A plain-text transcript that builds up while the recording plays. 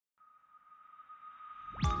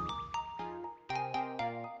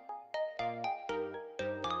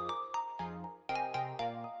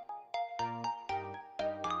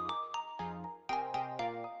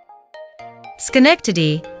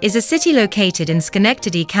Schenectady is a city located in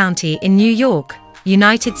Schenectady County in New York,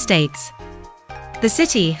 United States. The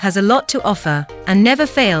city has a lot to offer and never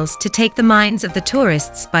fails to take the minds of the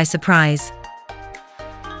tourists by surprise.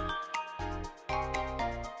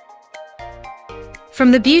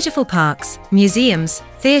 From the beautiful parks, museums,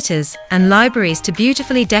 theaters, and libraries to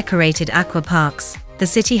beautifully decorated aqua parks, the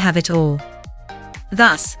city have it all.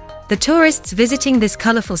 Thus, the tourists visiting this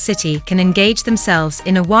colorful city can engage themselves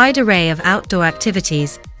in a wide array of outdoor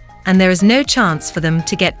activities, and there is no chance for them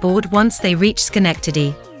to get bored once they reach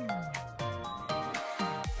Schenectady.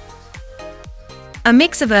 A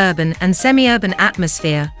mix of urban and semi-urban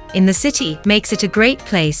atmosphere in the city makes it a great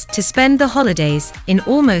place to spend the holidays in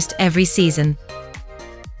almost every season.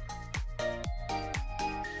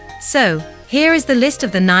 So, here is the list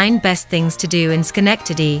of the 9 best things to do in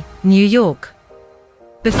Schenectady, New York.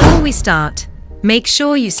 Before we start, make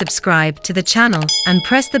sure you subscribe to the channel and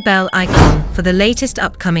press the bell icon for the latest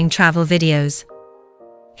upcoming travel videos.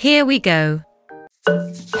 Here we go.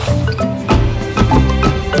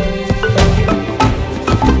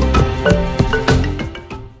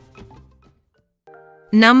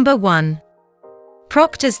 Number 1.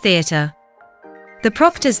 Proctor's Theatre. The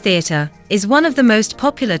Proctor's Theatre is one of the most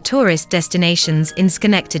popular tourist destinations in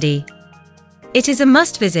Schenectady. It is a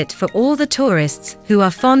must-visit for all the tourists who are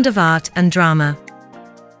fond of art and drama.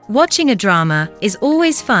 Watching a drama is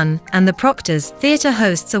always fun, and the Proctor's Theatre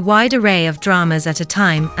hosts a wide array of dramas at a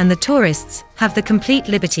time, and the tourists have the complete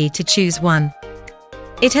liberty to choose one.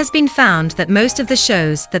 It has been found that most of the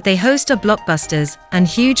shows that they host are blockbusters and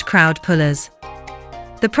huge crowd pullers.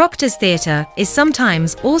 The Proctor's Theatre is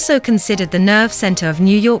sometimes also considered the nerve center of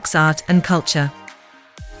New York's art and culture.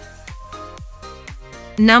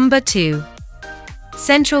 Number 2.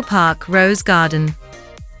 Central Park Rose Garden.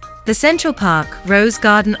 The Central Park Rose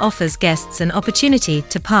Garden offers guests an opportunity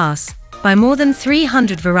to pass by more than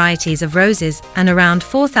 300 varieties of roses and around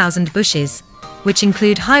 4,000 bushes, which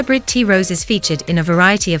include hybrid tea roses featured in a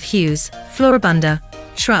variety of hues, floribunda,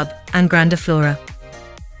 shrub, and grandiflora.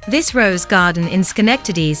 This rose garden in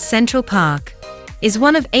Schenectady's Central Park is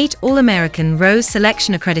one of 8 All-American Rose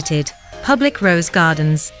Selection accredited public rose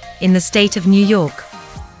gardens in the state of New York.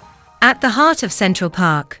 At the heart of Central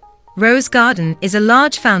Park, Rose Garden is a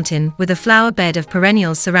large fountain with a flower bed of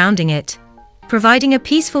perennials surrounding it, providing a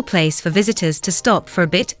peaceful place for visitors to stop for a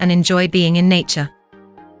bit and enjoy being in nature.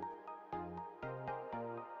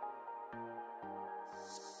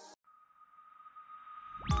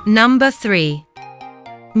 Number 3.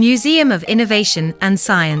 Museum of Innovation and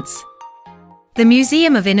Science. The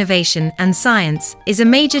Museum of Innovation and Science is a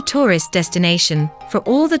major tourist destination for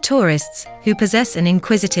all the tourists who possess an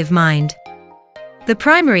inquisitive mind. The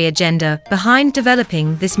primary agenda behind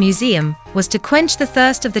developing this museum was to quench the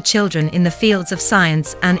thirst of the children in the fields of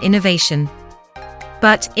science and innovation.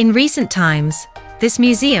 But in recent times, this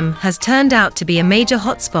museum has turned out to be a major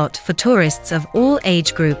hotspot for tourists of all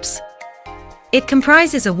age groups. It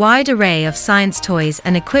comprises a wide array of science toys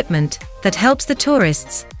and equipment that helps the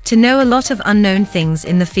tourists to know a lot of unknown things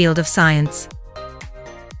in the field of science.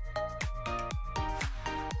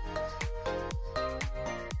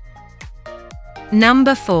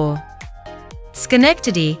 Number 4.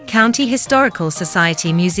 Schenectady County Historical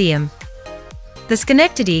Society Museum. The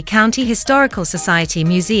Schenectady County Historical Society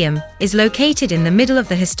Museum is located in the middle of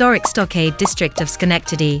the historic Stockade district of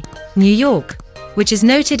Schenectady, New York, which is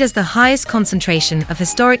noted as the highest concentration of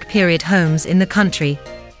historic period homes in the country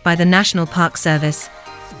by the National Park Service.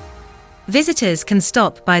 Visitors can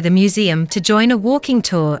stop by the museum to join a walking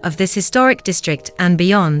tour of this historic district and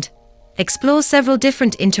beyond, explore several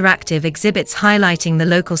different interactive exhibits highlighting the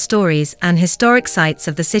local stories and historic sites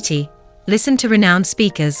of the city, listen to renowned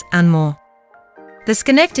speakers, and more. The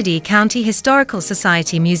Schenectady County Historical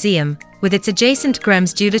Society Museum, with its adjacent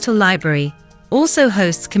Grahams Doolittle Library, also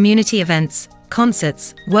hosts community events,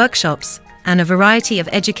 concerts, workshops, and a variety of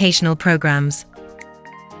educational programs.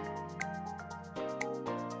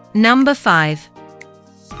 Number 5.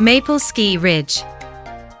 Maple Ski Ridge.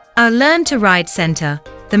 A Learn to Ride Center,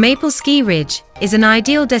 the Maple Ski Ridge is an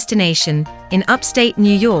ideal destination in upstate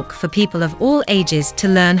New York for people of all ages to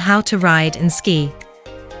learn how to ride and ski.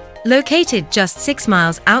 Located just 6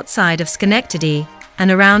 miles outside of Schenectady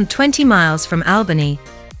and around 20 miles from Albany,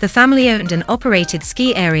 the family-owned and operated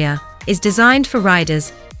ski area is designed for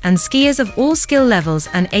riders and skiers of all skill levels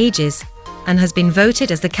and ages, and has been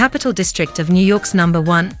voted as the capital district of New York's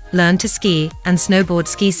 #1 Learn to Ski and Snowboard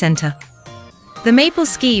Ski Center. The Maple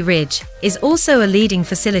Ski Ridge is also a leading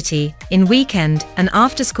facility in weekend and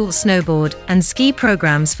after-school snowboard and ski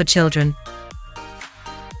programs for children.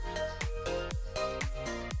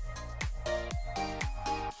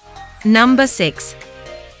 Number 6.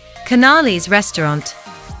 Canale's Restaurant.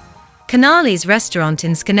 Canale's Restaurant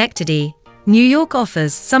in Schenectady, New York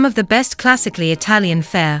offers some of the best classically Italian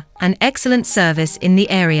fare and excellent service in the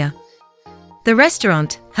area. The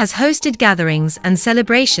restaurant has hosted gatherings and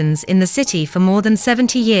celebrations in the city for more than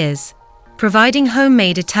 70 years, providing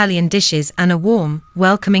homemade Italian dishes and a warm,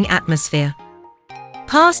 welcoming atmosphere.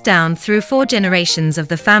 Passed down through 4 generations of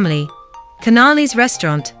the family, Canale's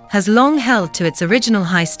Restaurant has long held to its original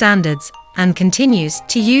high standards and continues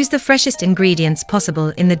to use the freshest ingredients possible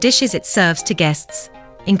in the dishes it serves to guests,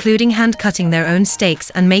 including hand-cutting their own steaks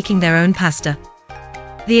and making their own pasta.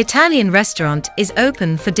 The Italian restaurant is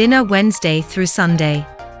open for dinner Wednesday through Sunday.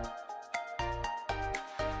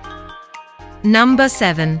 Number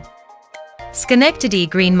 7. Schenectady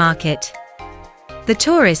Green Market. The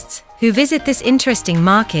tourists who visit this interesting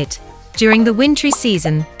market during the wintry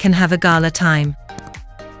season can have a gala time.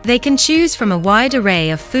 They can choose from a wide array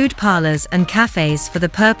of food parlors and cafes for the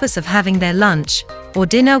purpose of having their lunch or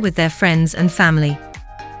dinner with their friends and family.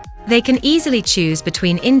 They can easily choose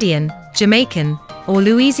between Indian, Jamaican, or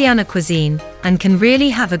Louisiana cuisine and can really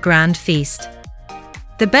have a grand feast.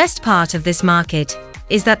 The best part of this market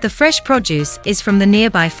is that the fresh produce is from the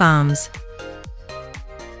nearby farms.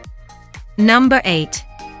 Number 8.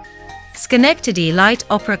 Schenectady Light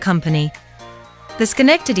Opera Company. The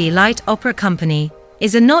Schenectady Light Opera Company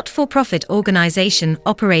is a not-for-profit organization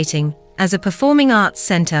operating as a performing arts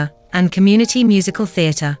center and community musical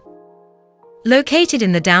theater. Located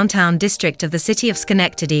in the downtown district of the city of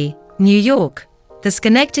Schenectady, New York, the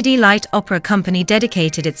Schenectady Light Opera Company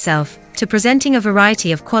dedicated itself to presenting a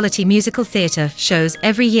variety of quality musical theater shows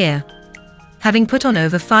every year, having put on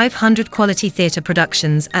over 500 quality theater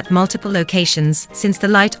productions at multiple locations since the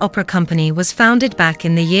Light Opera Company was founded back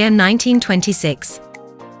in the year 1926.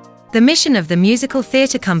 The mission of the musical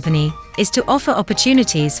theater company is to offer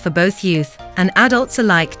opportunities for both youth and adults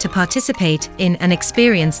alike to participate in and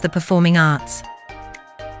experience the performing arts.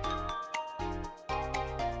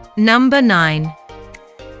 Number 9.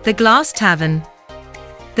 The Glass Tavern.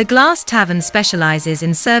 The Glass Tavern specializes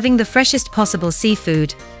in serving the freshest possible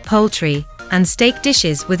seafood, poultry, and steak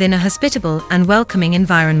dishes within a hospitable and welcoming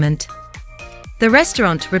environment. The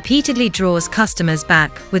restaurant repeatedly draws customers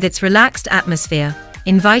back with its relaxed atmosphere,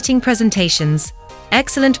 inviting presentations,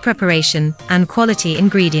 excellent preparation, and quality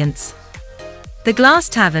ingredients. The Glass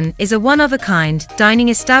Tavern is a one-of-a-kind dining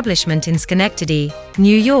establishment in Schenectady,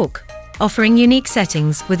 New York, offering unique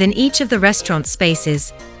settings within each of the restaurant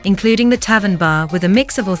spaces, including the tavern bar with a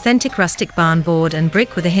mix of authentic rustic barn board and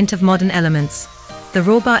brick with a hint of modern elements, the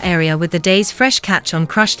raw bar area with the day's fresh catch on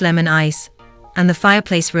crushed lemon ice, and the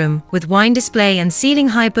fireplace room with wine display and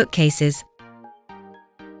ceiling-high bookcases.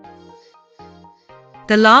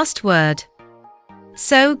 The last word.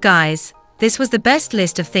 So, guys, this was the best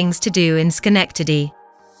list of things to do in Schenectady.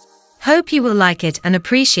 Hope you will like it and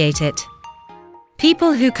appreciate it.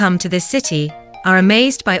 People who come to this city are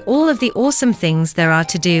amazed by all of the awesome things there are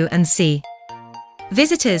to do and see.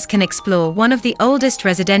 Visitors can explore one of the oldest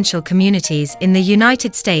residential communities in the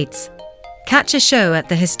United States, catch a show at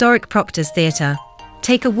the historic Proctor's Theater,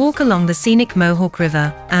 take a walk along the scenic Mohawk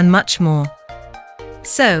River, and much more.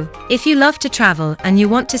 So, if you love to travel and you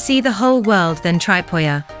want to see the whole world, then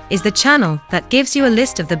Tripoyer is the channel that gives you a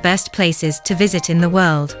list of the best places to visit in the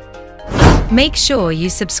world. Make sure you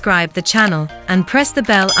subscribe the channel and press the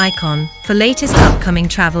bell icon for latest upcoming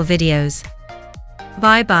travel videos.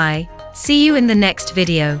 Bye bye, see you in the next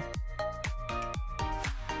video.